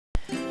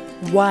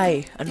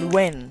Why and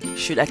when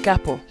should a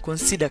couple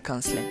consider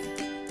counseling?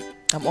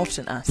 I'm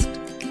often asked,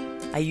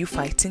 are you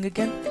fighting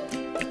again?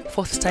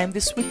 Fourth time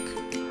this week?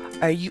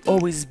 Are you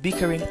always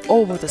bickering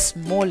over the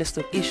smallest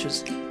of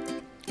issues?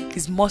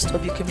 Is most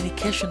of your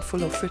communication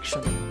full of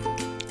friction?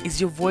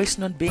 Is your voice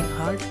not being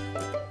heard?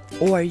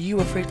 Or are you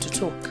afraid to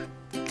talk?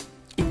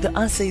 If the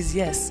answer is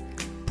yes,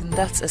 then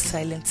that's a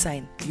silent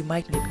sign you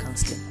might need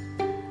counseling.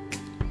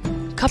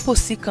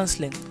 Couples seek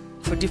counseling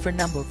for different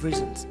number of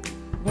reasons.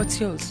 What's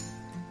yours?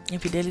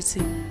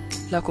 Infidelity,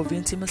 lack of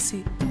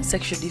intimacy,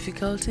 sexual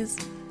difficulties,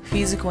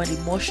 physical and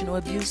emotional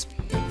abuse,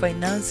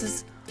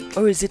 finances,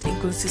 or is it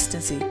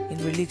inconsistency in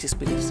religious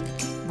beliefs?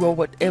 Well,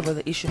 whatever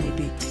the issue may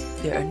be,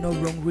 there are no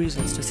wrong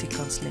reasons to seek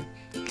counseling.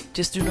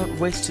 Just do not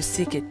wait to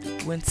seek it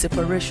when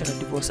separation or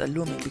divorce are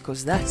looming,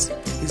 because that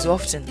is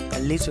often a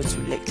little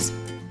too late.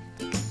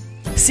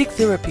 Seek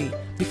therapy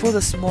before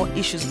the small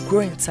issues grow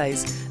in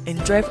size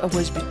and drive a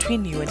wedge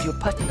between you and your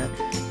partner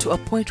to a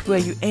point where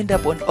you end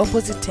up on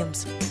opposite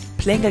teams,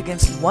 playing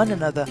against one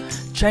another,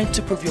 trying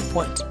to prove your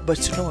point, but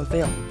to no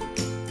avail.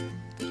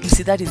 You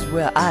see, that is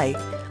where I,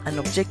 an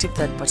objective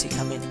third party,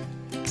 come in.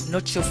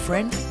 Not your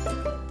friend,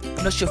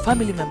 not your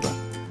family member,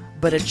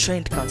 but a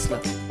trained counselor.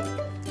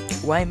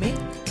 Why me?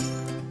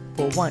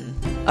 For one,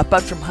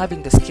 apart from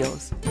having the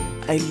skills,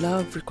 I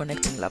love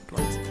reconnecting loved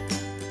ones.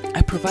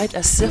 I provide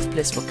a safe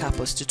place for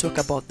couples to talk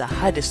about the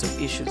hardest of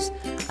issues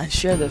and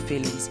share their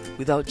feelings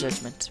without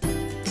judgment.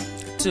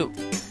 2,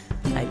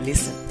 I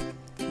listen.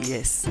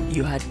 Yes,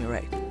 you heard me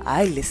right.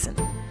 I listen.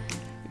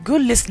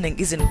 Good listening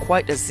isn't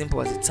quite as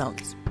simple as it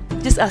sounds.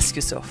 Just ask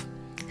yourself,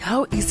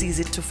 how easy is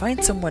it to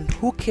find someone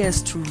who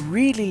cares to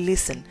really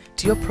listen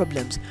to your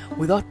problems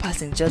without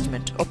passing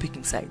judgment or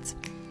picking sides?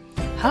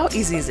 How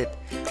easy is it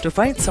to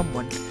find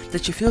someone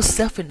that you feel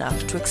safe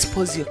enough to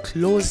expose your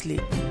closely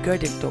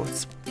guarded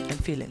thoughts and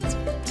feelings?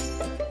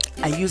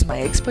 I use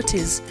my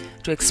expertise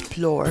to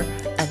explore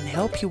and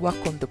help you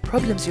work on the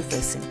problems you're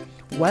facing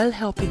while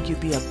helping you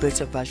be a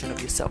better version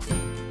of yourself.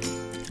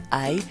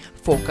 I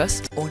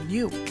focus on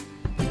you.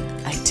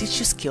 I teach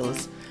you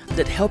skills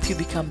that help you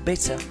become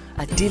better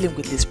at dealing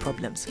with these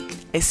problems,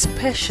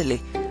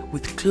 especially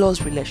with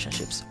close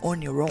relationships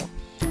on your own,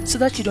 so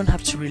that you don't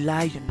have to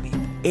rely on me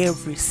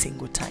every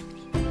single time.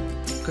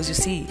 Because you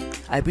see,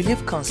 I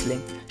believe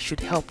counseling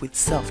should help with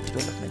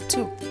self-development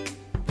too.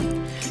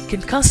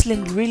 Can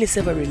counseling really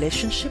save a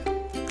relationship?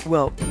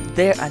 Well,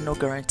 there are no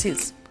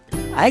guarantees.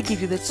 I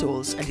give you the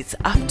tools and it's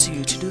up to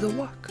you to do the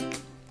work.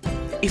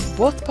 If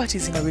both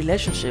parties in a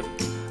relationship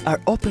are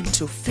open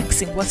to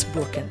fixing what's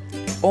broken,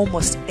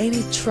 almost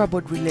any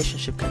troubled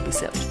relationship can be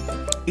saved.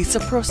 It's a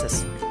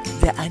process.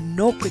 There are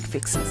no quick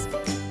fixes.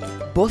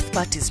 Both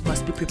parties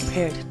must be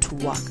prepared to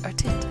work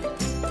at it.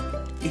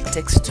 It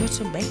takes two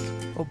to make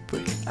or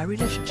break a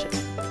relationship.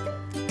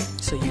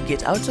 So you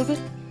get out of it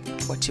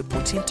what you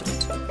put into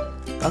it.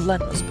 Allah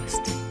knows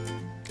best.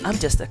 I'm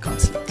just a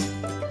counselor.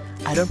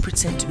 I don't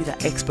pretend to be the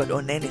expert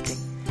on anything,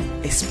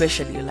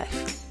 especially your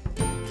life.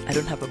 I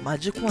don't have a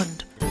magic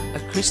wand, a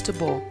crystal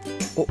ball,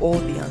 or all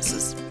the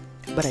answers.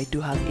 But I do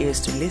have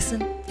ears to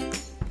listen,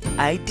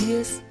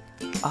 ideas,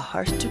 a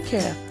heart to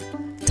care,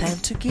 time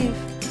to give,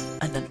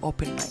 and an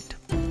open mind.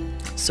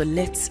 So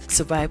let's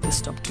survive the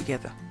storm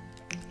together.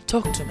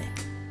 Talk to me.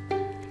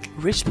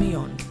 Reach me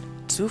on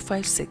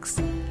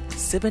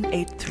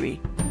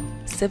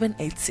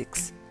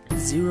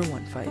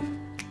 256-783-786-015.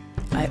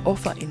 I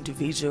offer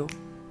individual,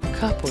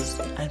 couples,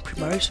 and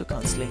premarital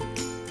counseling,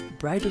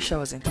 bridal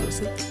showers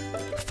inclusive,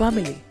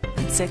 family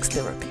and sex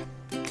therapy.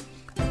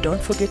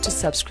 Don't forget to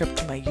subscribe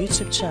to my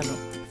YouTube channel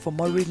for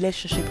more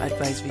relationship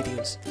advice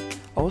videos.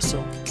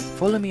 Also,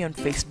 follow me on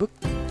Facebook,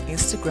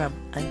 Instagram,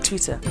 and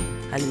Twitter,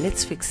 and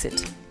let's fix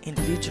it,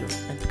 individual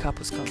and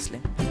couples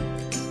counseling.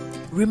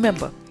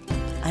 Remember,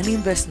 an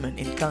investment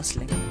in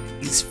counseling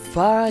is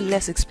far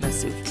less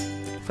expensive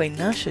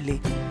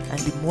financially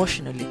and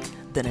emotionally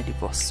than a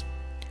divorce.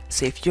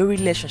 So if your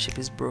relationship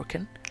is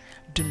broken,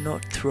 do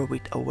not throw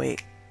it away.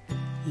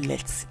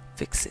 Let's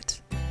fix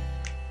it.